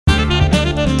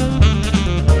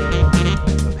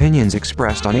opinions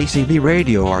expressed on ACB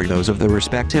Radio are those of the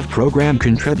respective program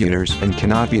contributors and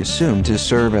cannot be assumed to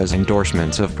serve as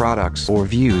endorsements of products or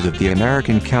views of the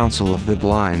American Council of the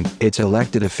Blind, its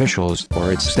elected officials,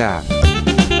 or its staff.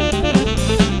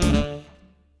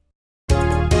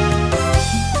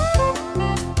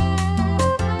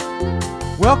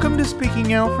 Welcome to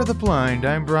Speaking Out for the Blind.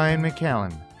 I'm Brian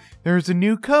McCallan. There's a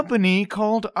new company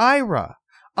called Aira.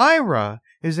 Aira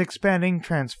is expanding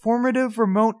transformative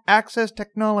remote access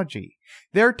technology.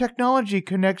 Their technology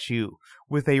connects you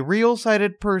with a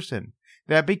real-sighted person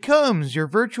that becomes your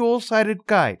virtual sighted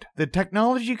guide. The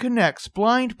technology connects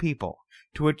blind people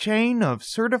to a chain of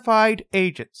certified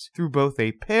agents through both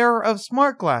a pair of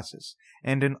smart glasses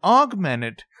and an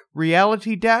augmented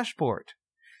reality dashboard.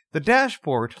 The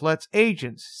dashboard lets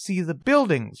agents see the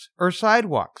buildings or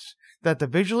sidewalks that the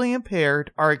visually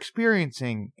impaired are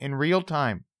experiencing in real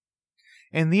time.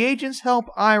 And the agents help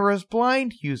Aira's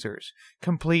blind users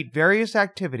complete various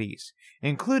activities,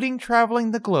 including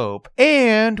traveling the globe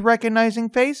and recognizing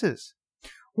faces.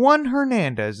 Juan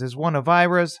Hernandez is one of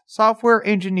Aira's software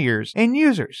engineers and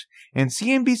users, and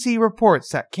CNBC reports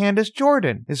that Candace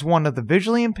Jordan is one of the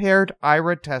visually impaired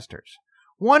Aira testers.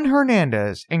 Juan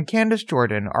Hernandez and Candace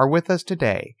Jordan are with us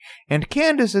today, and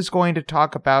Candace is going to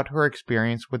talk about her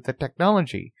experience with the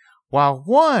technology, while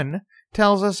Juan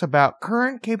tells us about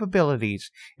current capabilities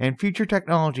and future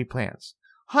technology plans.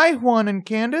 Hi, Juan and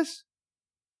Candace.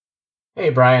 Hey,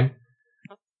 Brian.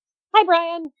 Hi,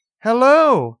 Brian.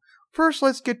 Hello. First,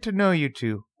 let's get to know you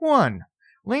two. Juan,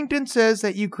 LinkedIn says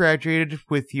that you graduated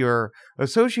with your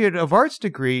Associate of Arts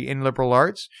degree in Liberal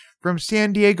Arts from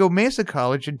San Diego Mesa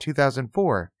College in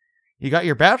 2004. You got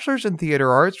your Bachelor's in Theater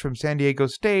Arts from San Diego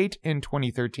State in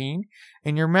 2013,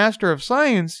 and your Master of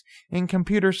Science in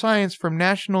Computer Science from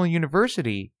National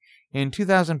University in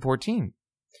 2014.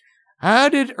 How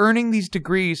did earning these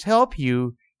degrees help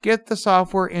you get the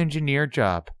software engineer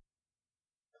job?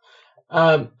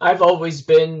 I've always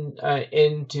been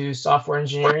into software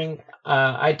engineering.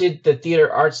 I did the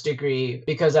theater arts degree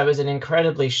because I was an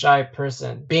incredibly shy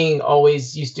person. Being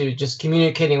always used to just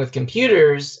communicating with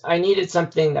computers, I needed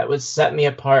something that would set me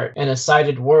apart in a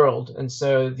sighted world. And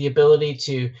so the ability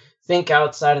to think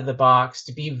outside of the box,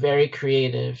 to be very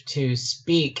creative, to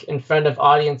speak in front of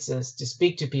audiences, to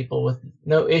speak to people with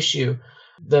no issue,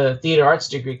 the theater arts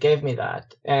degree gave me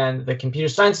that. And the computer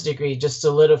science degree just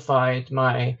solidified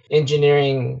my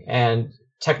engineering and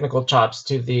technical chops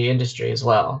to the industry as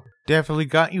well. Definitely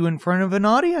got you in front of an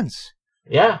audience.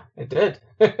 Yeah, it did.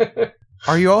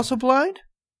 Are you also blind?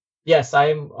 Yes,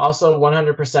 I'm also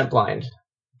 100% blind.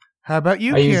 How about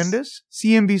you, Candace?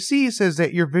 CNBC says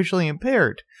that you're visually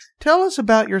impaired. Tell us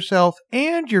about yourself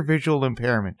and your visual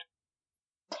impairment.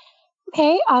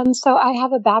 Okay, so I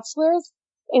have a bachelor's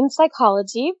in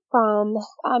psychology from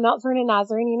Mount Vernon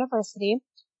Nazarene University,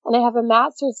 and I have a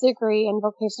master's degree in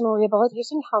vocational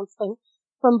rehabilitation counseling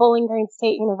from Bowling Green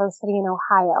State University in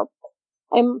Ohio.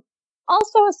 I'm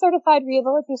also a certified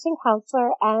rehabilitation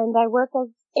counselor, and I work as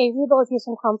a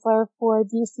rehabilitation counselor for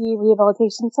DC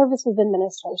Rehabilitation Services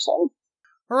Administration.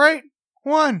 All right,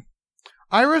 Juan.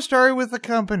 Aira started with the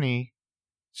company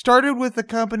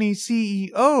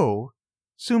CEO,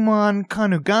 Suman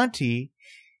Kanuganti,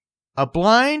 a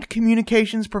blind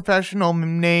communications professional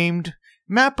named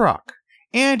Matt Brock,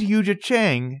 and Yuja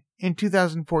Chang in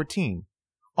 2014.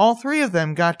 All three of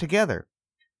them got together.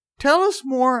 Tell us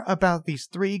more about these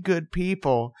three good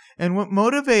people and what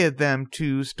motivated them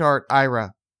to start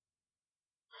Aira.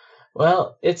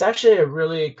 Well, it's actually a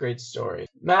really great story.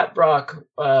 Matt Brock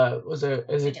is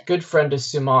a good friend of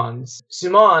Suman's.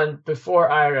 Suman, before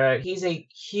Aira, he's a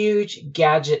huge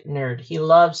gadget nerd. He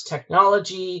loves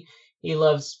technology. He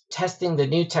loves testing the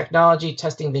new technology,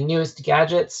 testing the newest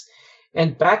gadgets.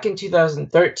 And back in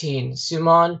 2013,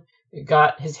 Suman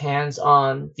got his hands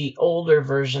on the older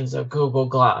versions of Google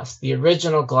Glass, the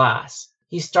original Glass.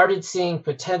 He started seeing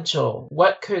potential.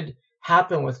 What could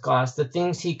happen with Glass, the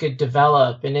things he could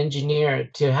develop and engineer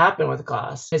to happen with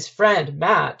Glass. His friend,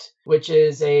 Matt, which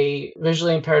is a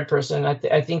visually impaired person,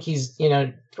 I think he's,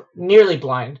 nearly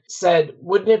blind, said,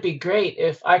 wouldn't it be great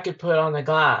if I could put on the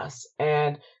Glass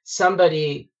and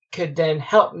somebody could then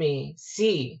help me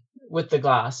see with the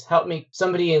Glass,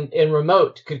 somebody in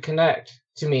remote could connect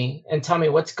to me and tell me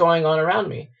what's going on around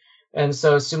me. And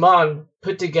so Suman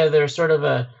put together sort of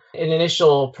an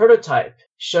initial prototype,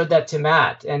 showed that to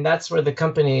Matt, and that's where the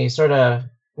company sort of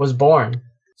was born.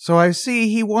 So I see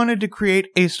he wanted to create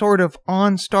a sort of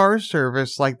OnStar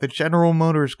service like the General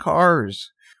Motors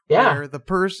cars, where the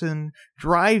person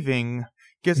driving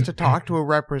gets to talk to a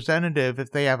representative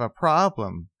if they have a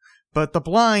problem. But the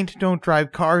blind don't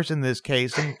drive cars in this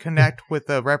case and connect with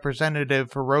a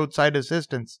representative for roadside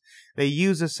assistance. They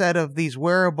use a set of these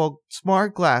wearable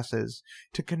smart glasses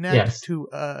to connect to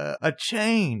a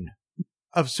chain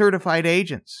of certified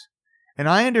agents. And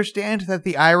I understand that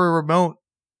the Aira remote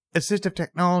assistive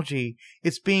technology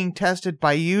is being tested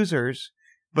by users,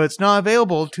 but it's not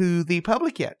available to the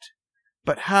public yet.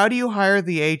 But how do you hire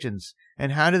the agents,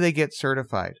 and how do they get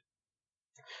certified?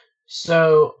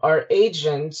 So our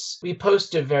agents, we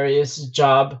post to various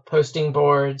job posting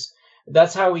boards.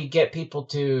 That's how we get people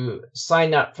to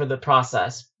sign up for the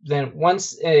process. Then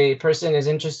once a person is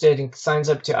interested and signs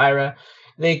up to Aira,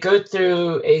 they go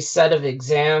through a set of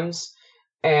exams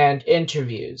and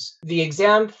interviews. The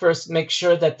exam first makes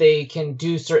sure that they can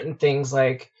do certain things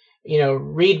like,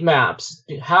 read maps,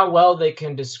 how well they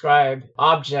can describe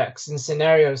objects and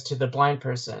scenarios to the blind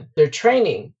person. Their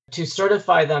training to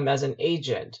certify them as an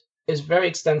agent is very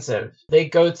extensive. They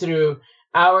go through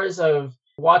hours of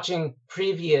watching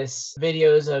previous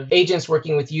videos of agents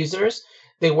working with users.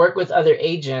 They work with other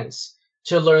agents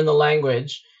to learn the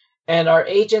language. And our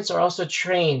agents are also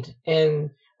trained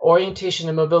in orientation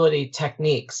and mobility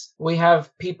techniques. We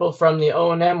have people from the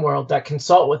O&M world that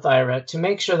consult with Aira to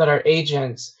make sure that our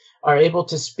agents are able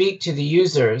to speak to the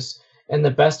users in the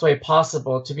best way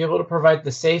possible to be able to provide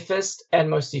the safest and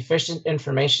most efficient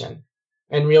information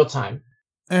in real time.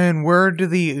 And where do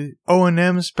the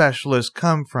O&M specialists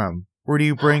come from? Where do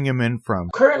you bring them in from?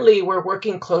 Currently, we're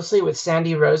working closely with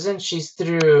Sandy Rosen. She's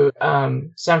through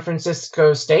San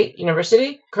Francisco State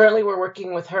University. Currently, we're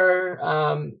working with her.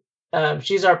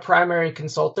 She's our primary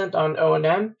consultant on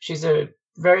O&M. She's a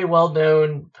very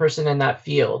well-known person in that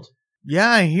field.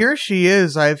 Yeah, here she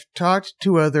is. I've talked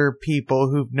to other people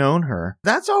who've known her.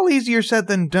 That's all easier said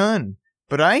than done.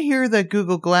 But I hear that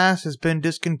Google Glass has been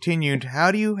discontinued.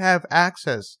 How do you have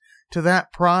access to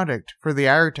that product for the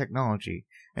Aira technology?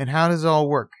 And how does it all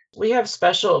work? We have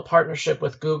special partnership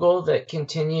with Google that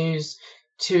continues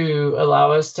to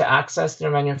allow us to access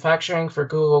their manufacturing for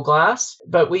Google Glass.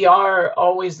 But we are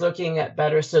always looking at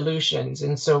better solutions.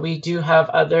 And so we do have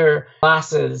other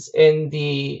glasses in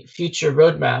the future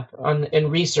roadmap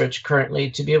in research currently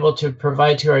to be able to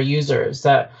provide to our users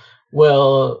that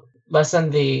will lessen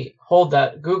the hold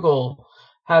that Google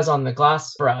has on the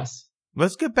glass for us.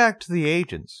 Let's get back to the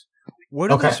agents. What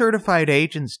do the certified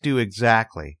agents do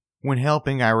exactly when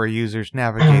helping our users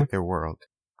navigate their world?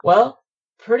 Well,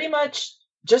 pretty much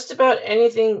just about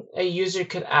anything a user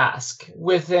could ask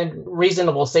within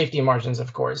reasonable safety margins,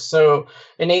 of course. So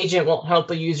an agent won't help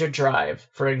a user drive,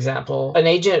 for example. An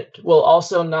agent will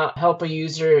also not help a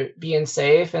user be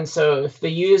unsafe. And so if the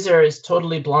user is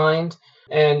totally blind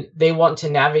and they want to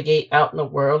navigate out in the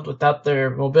world without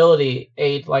their mobility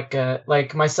aid,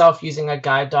 like myself using a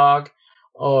guide dog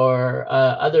or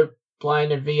other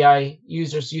blind and VI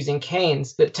users using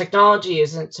canes, the technology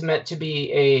isn't meant to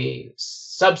be a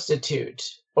substitute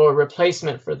or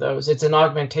replacement for those. It's an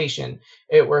augmentation.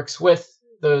 It works with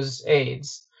those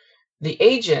aids. The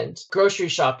agent, grocery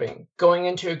shopping, going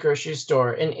into a grocery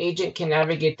store, an agent can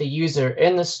navigate the user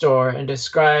in the store and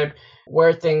describe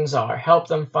where things are, help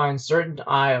them find certain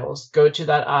aisles, go to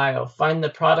that aisle, find the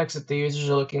products that the users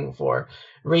are looking for,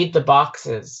 read the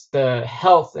boxes, the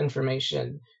health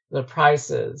information, the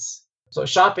prices. So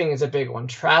shopping is a big one.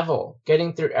 Travel,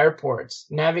 getting through airports,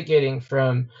 navigating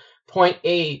from point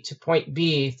A to point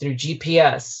B through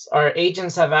GPS. Our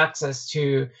agents have access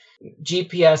to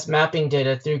GPS mapping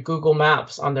data through Google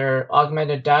Maps on their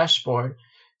augmented dashboard.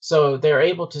 So they're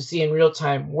able to see in real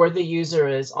time where the user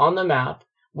is on the map,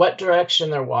 what direction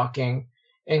they're walking,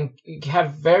 and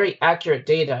have very accurate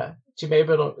data to be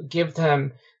able to give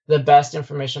them the best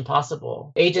information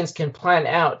possible. Agents can plan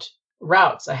out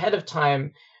routes ahead of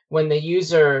time. When the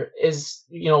user is,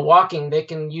 walking, they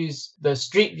can use the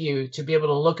street view to be able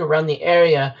to look around the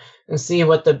area and see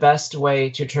what the best way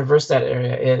to traverse that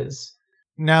area is.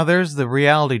 Now there's the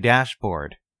reality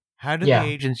dashboard. How do the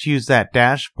agents use that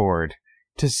dashboard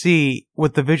to see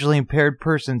what the visually impaired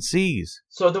person sees?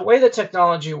 So the way the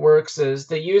technology works is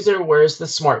the user wears the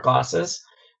smart glasses.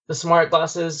 The smart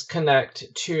glasses connect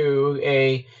to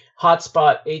a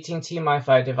hotspot AT&T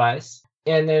MiFi device.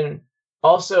 And then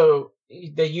also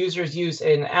the users use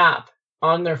an app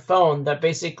on their phone that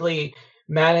basically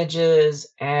manages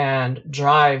and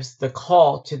drives the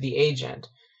call to the agent.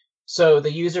 So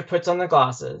the user puts on the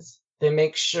glasses. They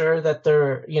make sure that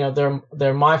their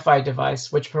MiFi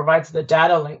device, which provides the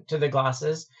data link to the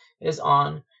glasses, is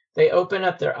on. They open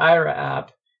up their Aira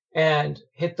app and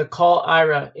hit the Call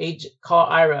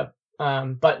Aira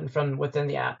button from within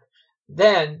the app.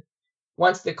 Then,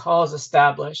 once the call is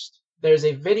established, there's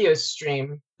a video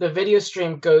stream the video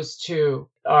stream goes to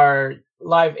our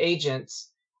live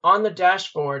agents. On the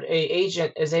dashboard, a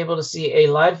agent is able to see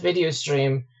a live video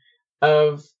stream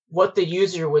of what the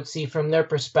user would see from their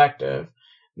perspective.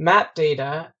 Map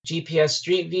data, GPS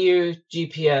Street View,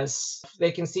 GPS,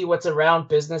 they can see what's around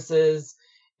businesses,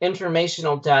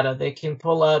 informational data. They can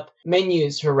pull up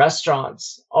menus for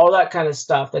restaurants, all that kind of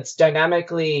stuff that's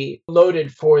dynamically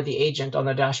loaded for the agent on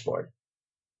the dashboard.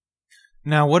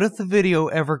 Now, what if the video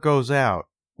ever goes out?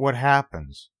 What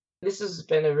happens? This has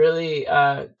been a really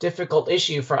difficult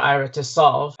issue for Aira to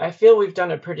solve. I feel we've done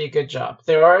a pretty good job.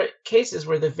 There are cases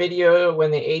where the video,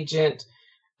 when the agent,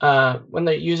 when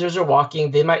the users are walking,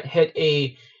 they might hit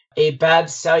a bad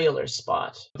cellular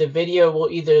spot. The video will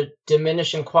either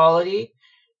diminish in quality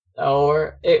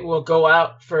or it will go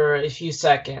out for a few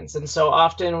seconds. And so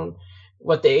often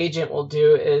what the agent will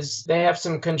do is they have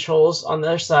some controls on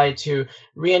their side to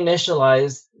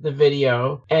reinitialize the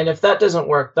video. And if that doesn't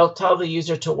work, they'll tell the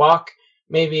user to walk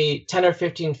maybe 10 or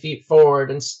 15 feet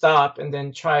forward and stop and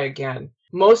then try again.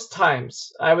 Most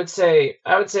times, I would say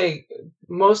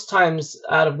most times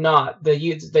out of not, the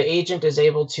agent is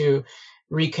able to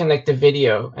reconnect the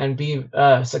video and be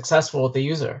successful with the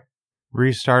user.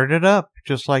 Restart it up,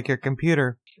 just like your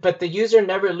computer. But the user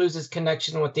never loses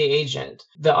connection with the agent.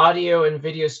 The audio and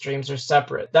video streams are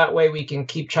separate. That way we can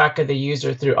keep track of the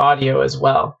user through audio as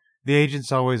well. The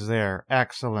agent's always there.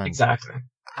 Excellent. Exactly.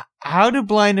 How do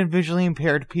blind and visually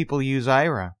impaired people use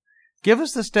Aira? Give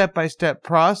us the step-by-step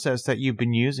process that you've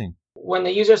been using. When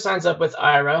the user signs up with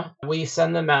Aira, we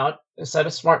send them out a set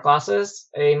of smart glasses,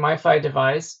 a MiFi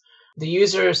device. The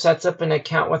user sets up an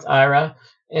account with Aira,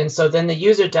 and so then the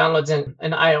user downloads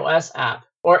an iOS app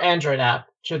or Android app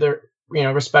to their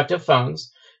respective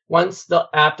phones. Once the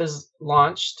app is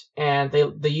launched and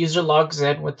the user logs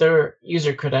in with their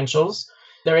user credentials,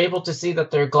 they're able to see that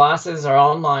their glasses are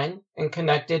online and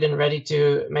connected and ready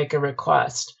to make a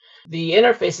request. The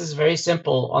interface is very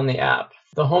simple on the app.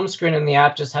 The home screen in the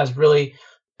app just has really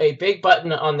a big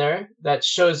button on there that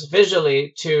shows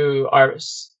visually to our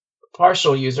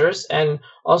partial users and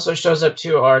also shows up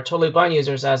to our totally blind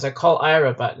users as a Call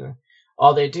Aira button.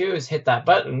 All they do is hit that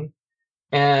button,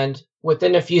 and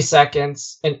within a few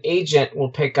seconds, an agent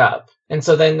will pick up. And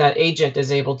so then that agent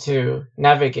is able to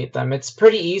navigate them. It's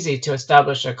pretty easy to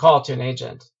establish a call to an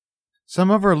agent. Some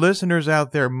of our listeners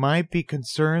out there might be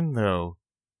concerned, though,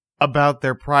 about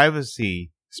their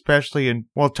privacy, especially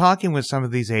while talking with some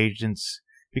of these agents,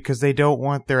 because they don't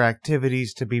want their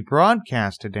activities to be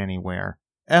broadcasted anywhere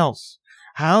else.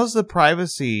 How's the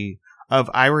privacy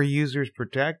of Aira users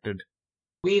protected?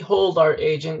 We hold our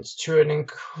agents to an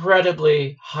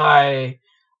incredibly high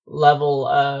level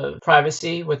of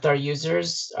privacy with our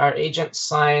users. Our agents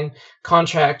sign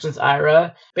contracts with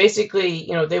Aira. Basically,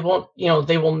 they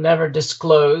will never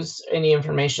disclose any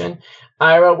information.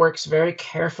 Aira works very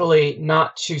carefully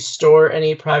not to store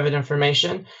any private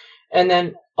information. And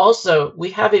then also, we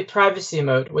have a privacy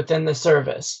mode within the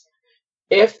service.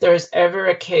 If there's ever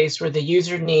a case where the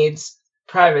user needs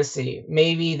privacy,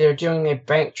 maybe they're doing a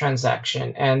bank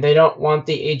transaction and they don't want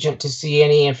the agent to see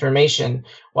any information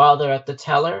while they're at the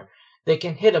teller, they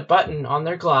can hit a button on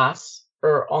their glass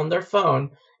or on their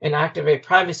phone and activate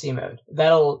privacy mode.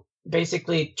 That'll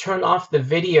basically turn off the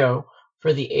video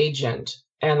for the agent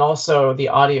and also the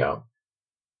audio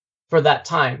for that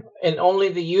time. And only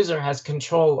the user has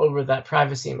control over that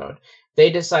privacy mode. They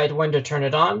decide when to turn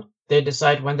it on. They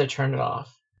decide when to turn it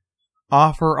off.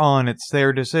 Off or on, it's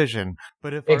their decision.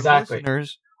 But if our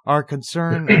listeners are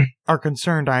concerned,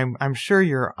 I'm sure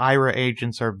your Aira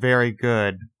agents are very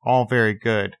good, all very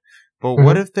good. But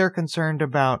what if they're concerned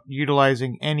about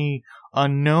utilizing any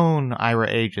unknown Aira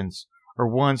agents or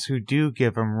ones who do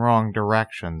give them wrong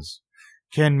directions?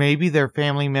 Can maybe their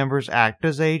family members act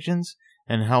as agents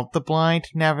and help the blind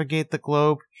navigate the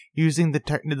globe using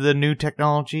the new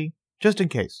technology, just in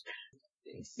case?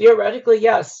 Theoretically,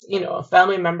 yes. A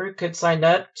family member could sign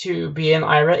up to be an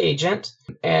Aira agent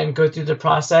and go through the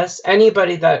process.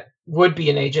 Anybody that would be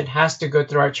an agent has to go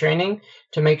through our training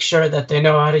to make sure that they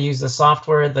know how to use the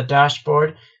software, the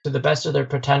dashboard, to the best of their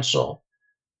potential.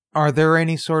 Are there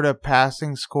any sort of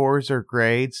passing scores or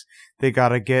grades they got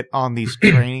to get on these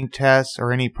training tests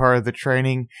or any part of the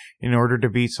training in order to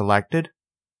be selected?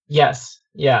 Yes.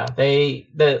 Yeah, the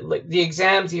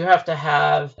exams you have to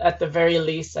have at the very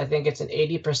least, I think it's an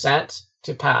 80%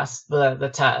 to pass the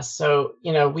test. So,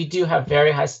 we do have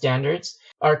very high standards.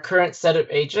 Our current set of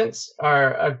agents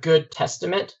are a good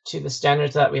testament to the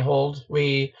standards that we hold.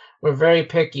 We're very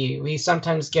picky. We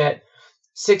sometimes get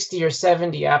 60 or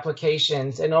 70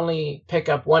 applications and only pick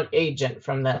up one agent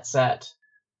from that set.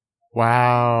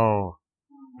 Wow.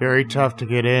 Very tough to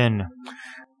get in.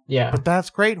 Yeah. But that's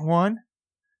great, Juan.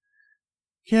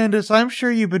 Candace, I'm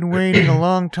sure you've been waiting a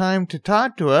long time to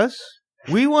talk to us.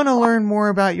 We want to learn more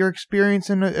about your experience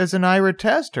as an Aira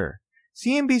tester.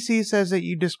 CNBC says that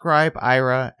you describe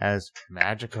Aira as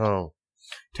magical.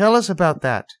 Tell us about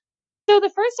that. So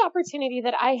the first opportunity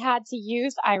that I had to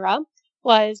use Aira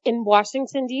was in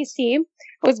Washington, D.C.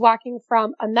 I was walking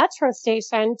from a metro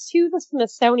station to the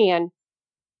Smithsonian.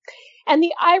 And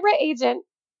the Aira agent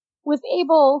was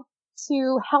able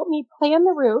to help me plan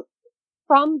the route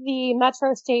from the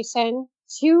metro station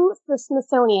to the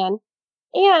Smithsonian.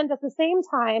 And at the same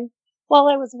time, while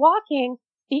I was walking,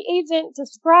 the agent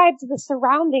described the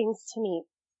surroundings to me.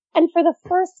 And for the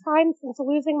first time since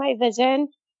losing my vision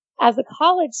as a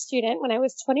college student when I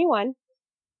was 21,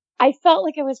 I felt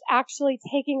like I was actually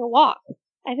taking a walk.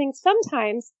 I think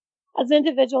sometimes as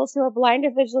individuals who are blind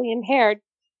or visually impaired,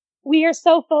 we are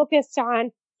so focused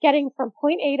on getting from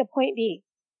point A to point B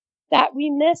that we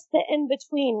miss the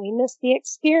in-between. We miss the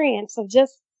experience of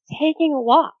just taking a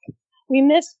walk. We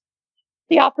miss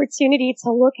the opportunity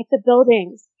to look at the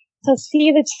buildings, to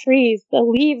see the trees, the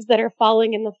leaves that are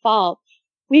falling in the fall.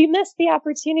 We miss the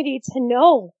opportunity to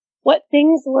know what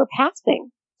things we're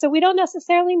passing. So we don't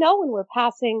necessarily know when we're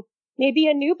passing maybe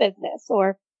a new business,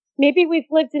 or maybe we've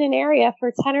lived in an area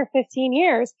for 10 or 15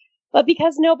 years, but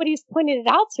because nobody's pointed it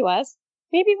out to us,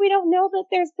 maybe we don't know that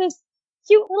there's this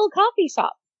cute little coffee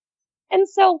shop. And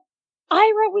so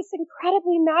Aira was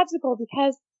incredibly magical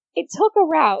because it took a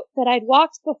route that I'd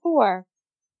walked before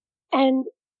and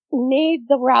made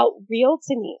the route real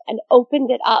to me and opened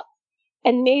it up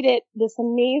and made it this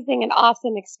amazing and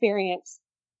awesome experience.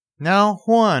 Now,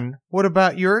 Juan, what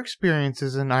about your experience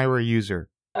as an Aira user?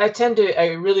 I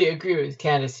really agree with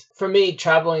Candace. For me,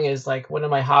 traveling is like one of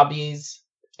my hobbies,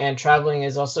 and traveling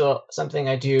is also something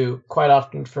I do quite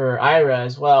often for Aira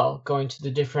as well, going to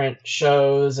the different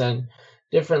shows and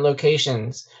different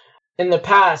locations. In the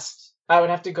past, I would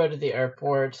have to go to the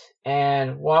airport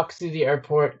and walk through the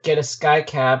airport, get a sky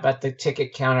cab at the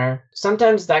ticket counter.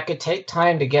 Sometimes that could take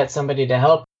time to get somebody to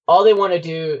help. All they want to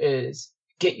do is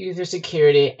get you through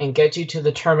security and get you to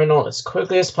the terminal as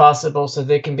quickly as possible so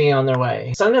they can be on their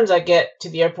way. Sometimes I get to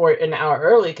the airport an hour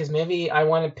early because maybe I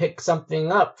want to pick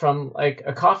something up from like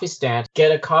a coffee stand,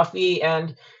 get a coffee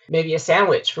and maybe a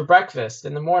sandwich for breakfast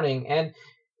in the morning. And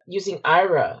using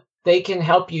Aira, they can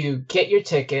help you get your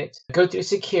ticket, go through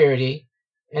security,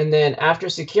 and then after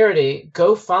security,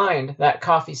 go find that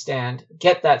coffee stand,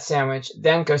 get that sandwich,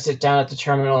 then go sit down at the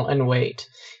terminal and wait.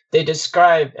 They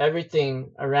describe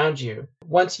everything around you.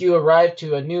 Once you arrive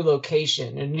to a new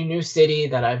location, a new city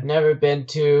that I've never been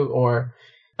to, or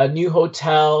a new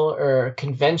hotel or a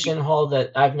convention hall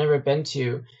that I've never been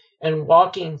to, and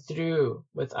walking through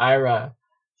with Aira,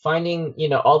 finding,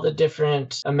 all the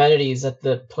different amenities that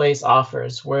the place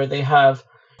offers, where they have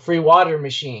free water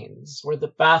machines, where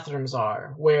the bathrooms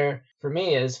are, where for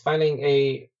me is finding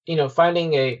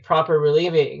a proper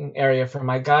relieving area for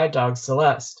my guide dog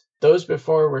Celeste. Those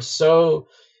before were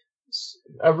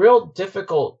a real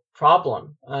difficult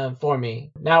problem for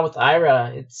me. Now with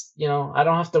Aira, it's, I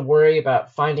don't have to worry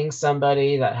about finding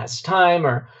somebody that has time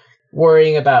or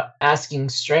worrying about asking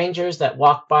strangers that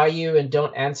walk by you and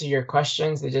don't answer your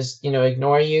questions. They just,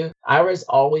 ignore you. Aira's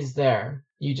always there.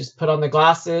 You just put on the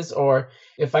glasses, or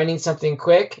if I need something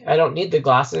quick, I don't need the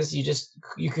glasses.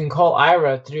 You can call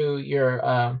Aira through your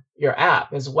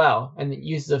app as well, and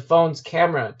use the phone's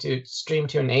camera to stream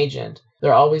to an agent.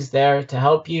 They're always there to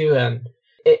help you, and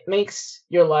it makes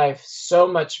your life so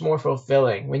much more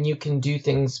fulfilling when you can do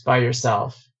things by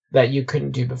yourself that you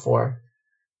couldn't do before.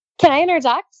 Can I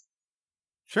interject?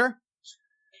 Sure.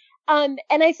 And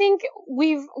I think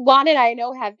Juan and I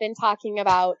know have been talking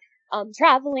about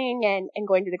traveling and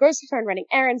going to the grocery store and running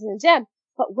errands in the gym.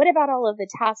 But what about all of the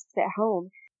tasks at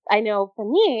home? I know for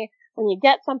me, when you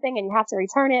get something and you have to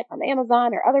return it from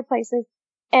Amazon or other places,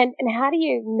 and how do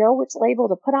you know which label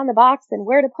to put on the box and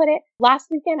where to put it? Last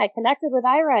weekend, I connected with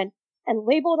Aira and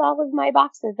labeled all of my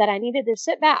boxes that I needed to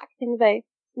ship back, things I,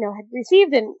 had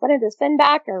received and wanted to send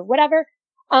back or whatever.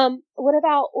 What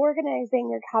about organizing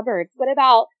your cupboards? What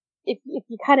about if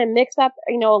you kind of mix up,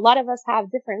 a lot of us have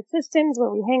different systems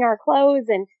where we hang our clothes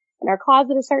and in our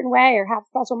closet a certain way or have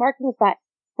special markings, but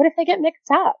what if they get mixed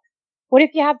up? What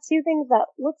if you have two things that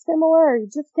look similar or you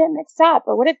just get mixed up?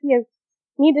 Or what if you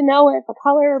need to know if a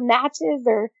color matches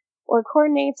or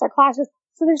coordinates or clashes?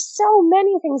 So there's so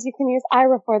many things you can use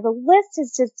Aira for. The list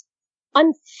is just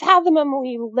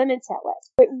unfathomably limited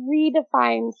list. It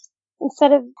redefines,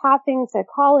 instead of having to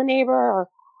call a neighbor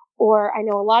or I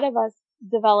know a lot of us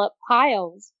develop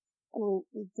piles and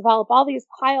we develop all these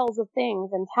piles of things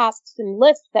and tasks and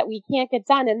lists that we can't get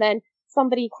done. And then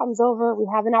somebody comes over, we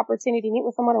have an opportunity to meet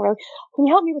with someone, and we're like, can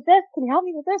you help me with this? Can you help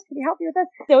me with this? Can you help me with this?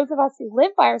 Those of us who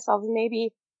live by ourselves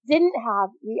maybe didn't have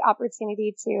the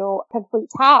opportunity to complete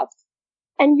tasks.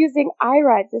 And using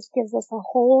Aira just gives us a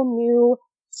whole new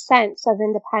sense of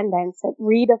independence. It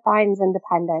redefines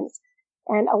independence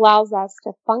and allows us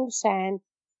to function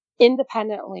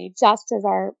independently, just as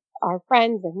our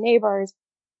friends and neighbors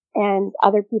and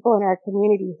other people in our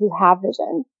community who have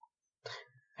vision.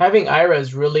 Having Aira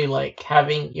is really like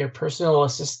having your personal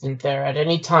assistant there at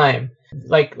any time.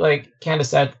 Like Candace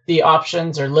said, the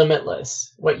options are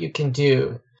limitless. What you can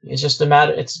do is just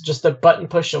it's just a button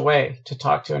push away to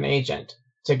talk to an agent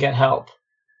to get help.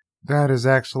 That is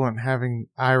excellent, having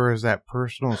Aira as that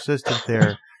personal assistant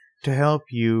there to help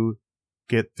you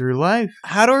get through life.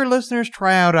 How do our listeners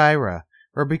try out Aira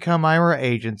or become Aira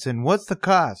agents, and what's the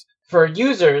cost? For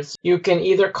users, you can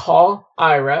either call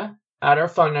Aira at our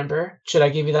phone number. Should I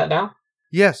give you that now?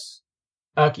 Yes.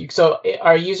 Okay, so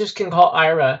our users can call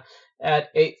Aira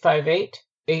at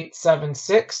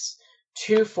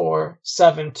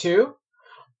 858-876-2472,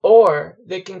 or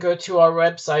they can go to our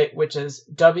website, which is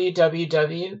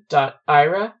www.aira.io.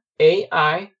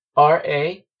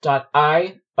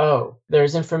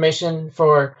 There's information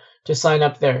to sign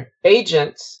up there.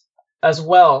 Agents as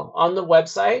well, on the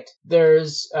website,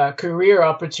 there's career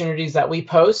opportunities that we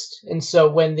post. And so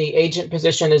when the agent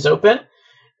position is open,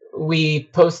 we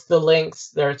post the links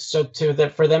there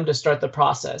for them to start the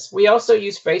process. We also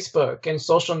use Facebook and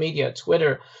social media,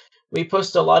 Twitter. We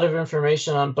post a lot of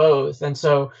information on both. And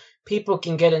so people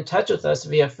can get in touch with us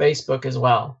via Facebook as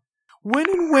well. When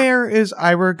and where is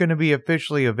Aira going to be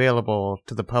officially available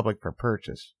to the public for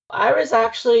purchase? Aira is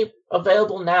actually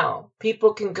available now.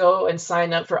 People can go and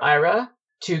sign up for Aira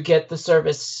to get the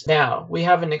service now. We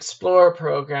have an Explorer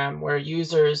program where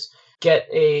users get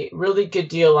a really good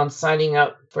deal on signing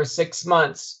up for 6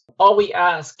 months. All we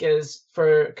ask is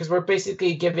because we're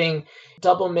basically giving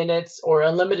double minutes or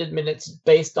unlimited minutes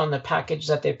based on the package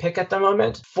that they pick at the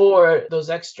moment. For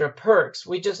those extra perks,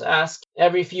 we just ask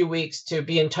every few weeks to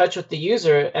be in touch with the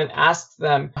user and ask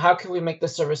them, how can we make the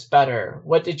service better?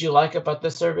 What did you like about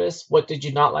the service? What did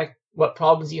you not like? What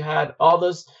problems you had? All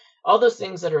those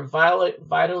things that are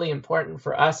vitally important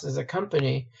for us as a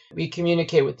company, we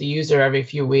communicate with the user every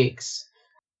few weeks.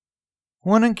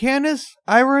 Juan and Candace,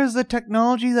 Aira is the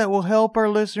technology that will help our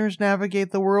listeners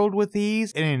navigate the world with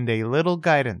ease and a little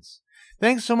guidance.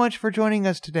 Thanks so much for joining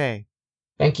us today.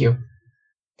 Thank you.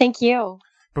 Thank you.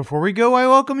 Before we go, I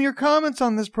welcome your comments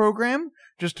on this program.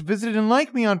 Just visit and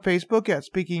like me on Facebook at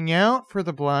Speaking Out for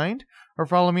the Blind, or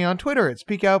follow me on Twitter at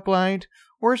Speak Out Blind,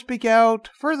 or Speak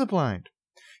Out for the Blind.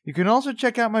 You can also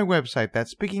check out my website,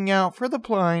 that's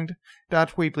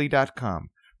speakingoutfortheblind.weebly.com.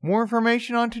 More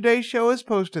information on today's show is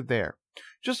posted there.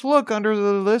 Just look under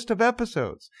the list of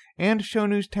episodes and show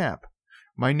news tab.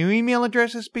 My new email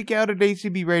address is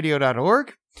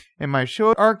speakout@acbradio.org, and my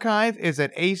show archive is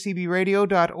at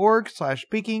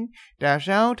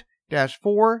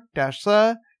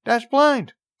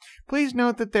acbradio.org/speaking-out-for-blind. Please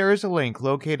note that there is a link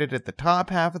located at the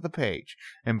top half of the page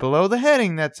and below the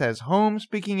heading that says Home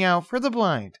Speaking Out for the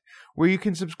Blind, where you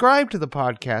can subscribe to the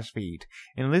podcast feed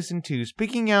and listen to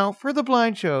Speaking Out for the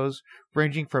Blind shows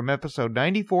ranging from episode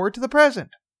 94 to the present.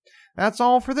 That's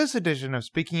all for this edition of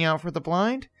Speaking Out for the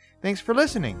Blind. Thanks for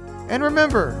listening, and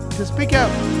remember to speak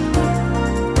out.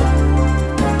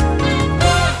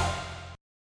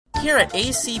 Here at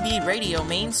ACB Radio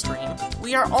Mainstream,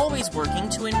 we are always working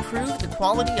to improve the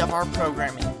quality of our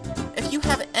programming. If you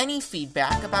have any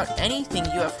feedback about anything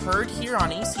you have heard here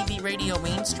on ACB Radio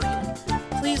Mainstream,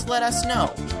 please let us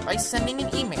know by sending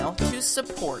an email to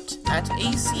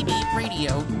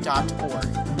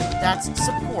support@acbradio.org. That's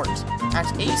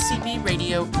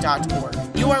support@acbradio.org.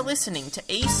 You are listening to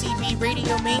ACB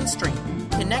Radio Mainstream,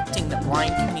 connecting the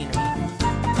blind community.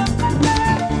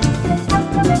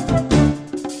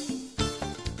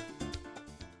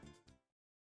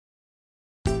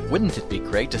 Wouldn't it be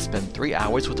great to spend 3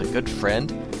 hours with a good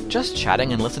friend, just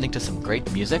chatting and listening to some great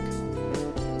music?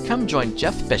 Come join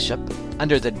Jeff Bishop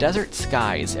under the desert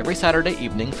skies every Saturday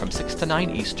evening from 6 to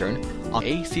 9 Eastern on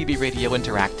ACB Radio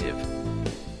Interactive.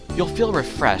 You'll feel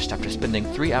refreshed after spending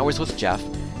 3 hours with Jeff,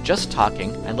 just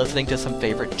talking and listening to some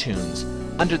favorite tunes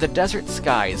under the desert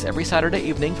skies every Saturday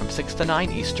evening from 6 to 9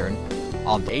 Eastern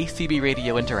on ACB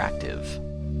Radio Interactive.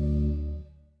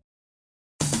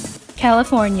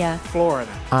 California,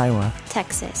 Florida, Iowa,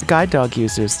 Texas, guide dog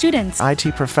users, students,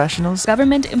 IT professionals,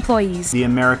 government employees. The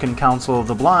American Council of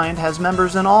the Blind has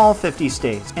members in all 50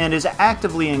 states and is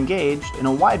actively engaged in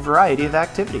a wide variety of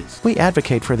activities. We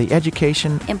advocate for the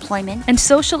education, employment, and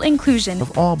social inclusion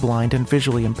of all blind and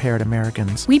visually impaired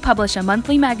Americans. We publish a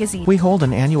monthly magazine. We hold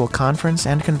an annual conference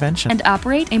and convention. And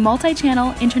operate a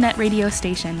multi-channel internet radio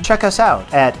station. Check us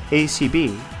out at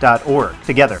acb.org.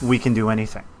 Together, we can do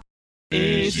anything.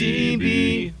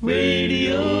 ACB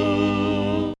Radio.